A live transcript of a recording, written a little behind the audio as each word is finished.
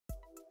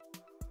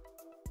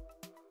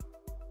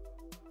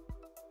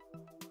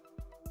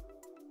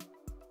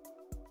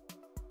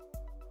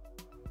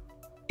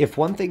If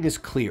one thing is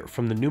clear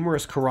from the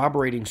numerous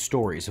corroborating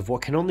stories of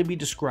what can only be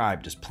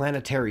described as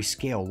planetary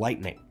scale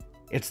lightning,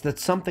 it's that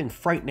something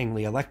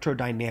frighteningly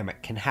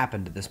electrodynamic can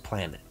happen to this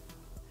planet.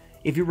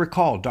 If you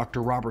recall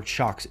Dr. Robert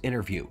Schoch's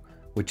interview,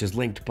 which is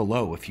linked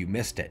below if you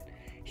missed it,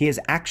 he has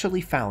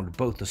actually found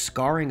both the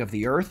scarring of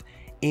the Earth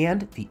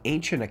and the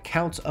ancient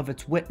accounts of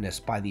its witness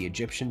by the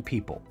Egyptian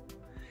people.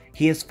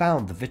 He has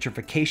found the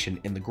vitrification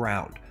in the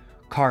ground,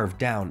 carved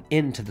down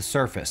into the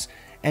surface,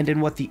 and in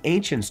what the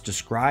ancients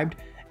described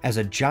as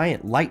a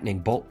giant lightning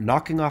bolt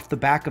knocking off the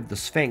back of the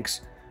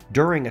Sphinx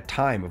during a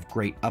time of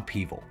great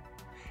upheaval.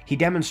 He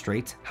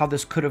demonstrates how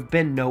this could have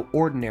been no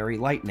ordinary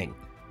lightning,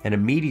 and a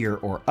meteor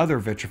or other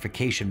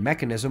vitrification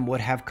mechanism would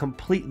have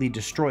completely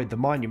destroyed the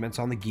monuments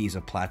on the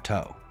Giza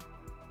Plateau.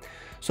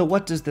 So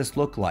what does this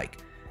look like,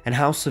 and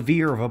how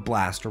severe of a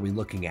blast are we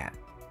looking at?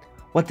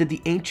 What did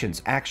the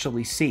ancients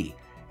actually see,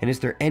 and is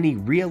there any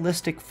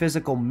realistic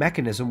physical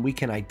mechanism we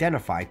can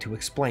identify to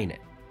explain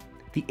it?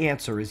 The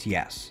answer is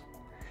yes.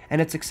 And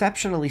it's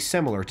exceptionally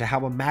similar to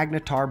how a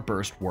magnetar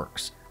burst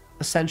works.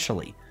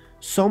 Essentially,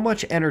 so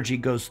much energy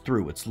goes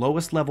through its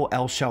lowest level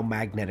L-shell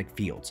magnetic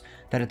fields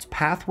that its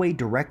pathway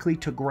directly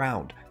to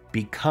ground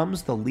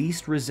becomes the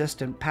least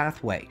resistant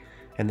pathway,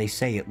 and they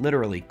say it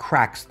literally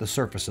cracks the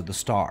surface of the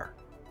star.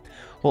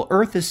 Well,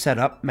 Earth is set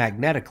up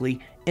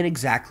magnetically in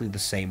exactly the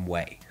same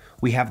way.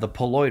 We have the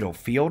poloidal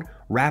field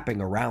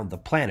wrapping around the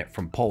planet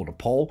from pole to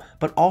pole,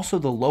 but also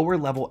the lower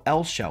level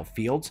L-shell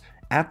fields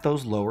at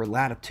those lower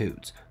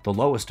latitudes, the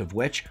lowest of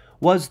which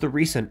was the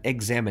recent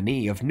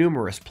examinee of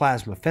numerous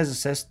plasma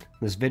physicists,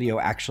 this video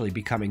actually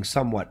becoming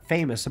somewhat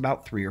famous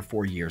about 3 or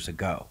 4 years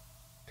ago.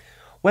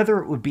 Whether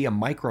it would be a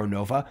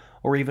micronova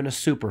or even a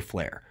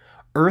superflare,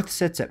 Earth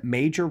sits at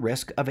major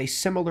risk of a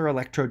similar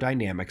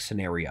electrodynamic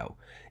scenario.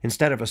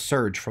 Instead of a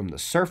surge from the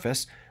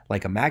surface,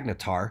 like a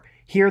magnetar,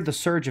 here the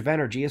surge of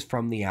energy is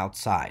from the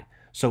outside.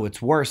 So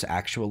it's worse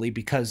actually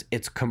because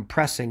it's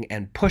compressing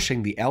and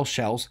pushing the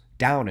L-shells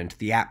down into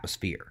the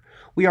atmosphere.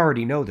 We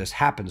already know this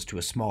happens to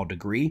a small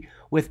degree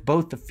with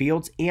both the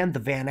fields and the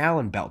Van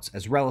Allen belts,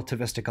 as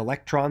relativistic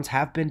electrons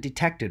have been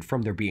detected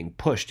from their being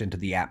pushed into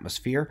the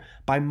atmosphere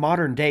by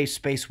modern-day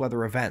space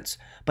weather events.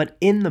 But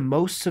in the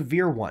most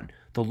severe one,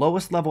 the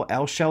lowest level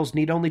L-shells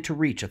need only to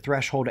reach a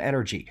threshold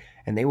energy,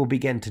 and they will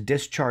begin to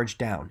discharge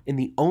down in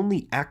the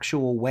only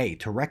actual way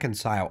to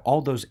reconcile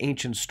all those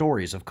ancient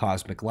stories of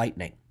cosmic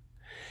lightning.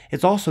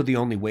 It's also the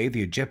only way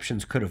the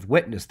Egyptians could have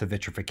witnessed the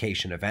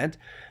vitrification event.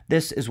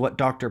 This is what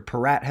Dr.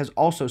 Peratt has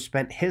also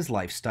spent his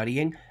life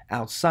studying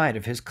outside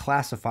of his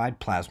classified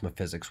plasma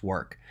physics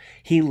work.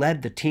 He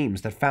led the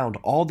teams that found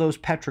all those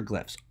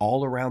petroglyphs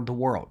all around the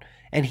world,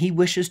 and he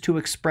wishes to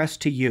express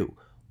to you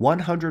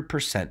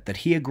 100% that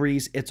he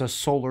agrees it's a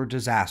solar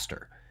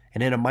disaster,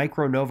 and in a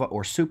micronova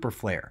or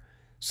superflare,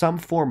 some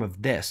form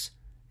of this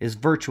is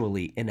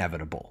virtually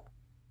inevitable.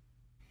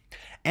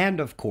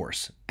 And of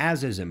course,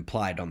 as is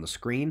implied on the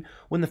screen,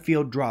 when the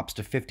field drops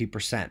to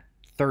 50%,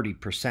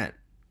 30%,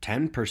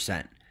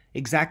 10%,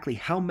 exactly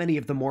how many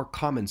of the more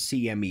common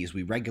CMEs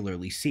we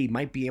regularly see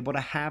might be able to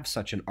have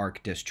such an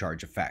arc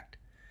discharge effect?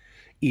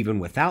 Even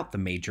without the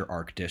major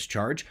arc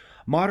discharge,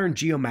 modern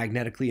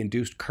geomagnetically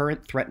induced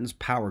current threatens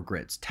power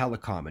grids,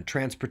 telecom, and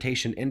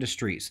transportation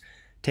industries.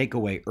 Take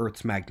away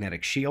Earth's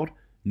magnetic shield,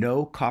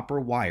 no copper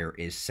wire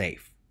is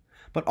safe.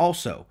 But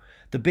also,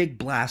 the big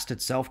blast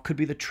itself could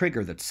be the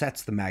trigger that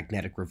sets the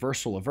magnetic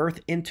reversal of Earth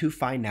into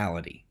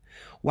finality.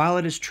 While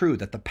it is true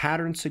that the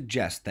pattern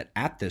suggests that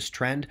at this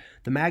trend,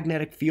 the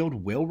magnetic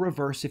field will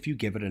reverse if you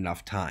give it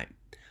enough time.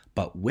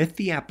 But with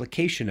the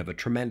application of a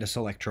tremendous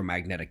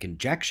electromagnetic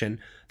injection,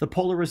 the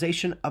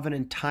polarization of an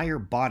entire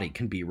body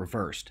can be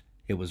reversed.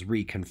 It was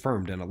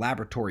reconfirmed in a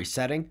laboratory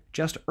setting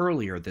just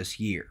earlier this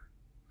year.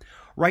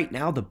 Right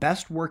now, the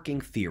best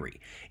working theory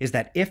is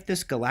that if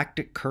this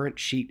galactic current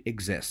sheet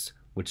exists,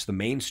 which the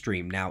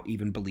mainstream now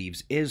even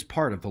believes is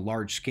part of the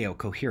large-scale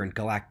coherent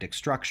galactic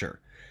structure,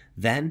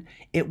 then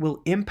it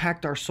will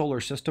impact our solar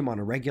system on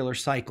a regular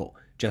cycle,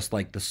 just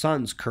like the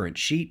sun's current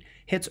sheet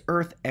hits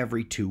Earth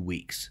every 2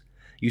 weeks.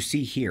 You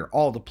see here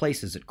all the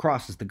places it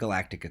crosses the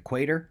galactic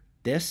equator.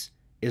 This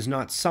is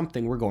not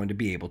something we're going to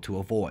be able to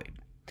avoid.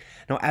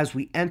 Now, as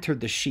we enter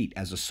the sheet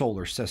as a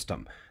solar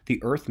system,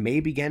 the Earth may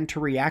begin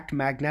to react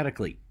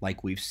magnetically,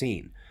 like we've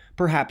seen,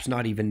 perhaps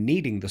not even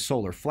needing the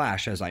solar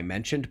flash as I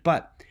mentioned,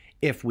 but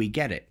if we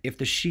get it, if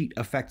the sheet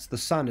affects the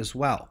sun as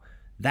well,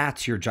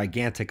 that's your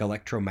gigantic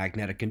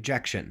electromagnetic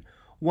injection,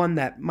 one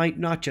that might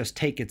not just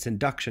take its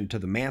induction to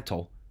the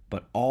mantle,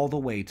 but all the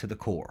way to the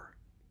core.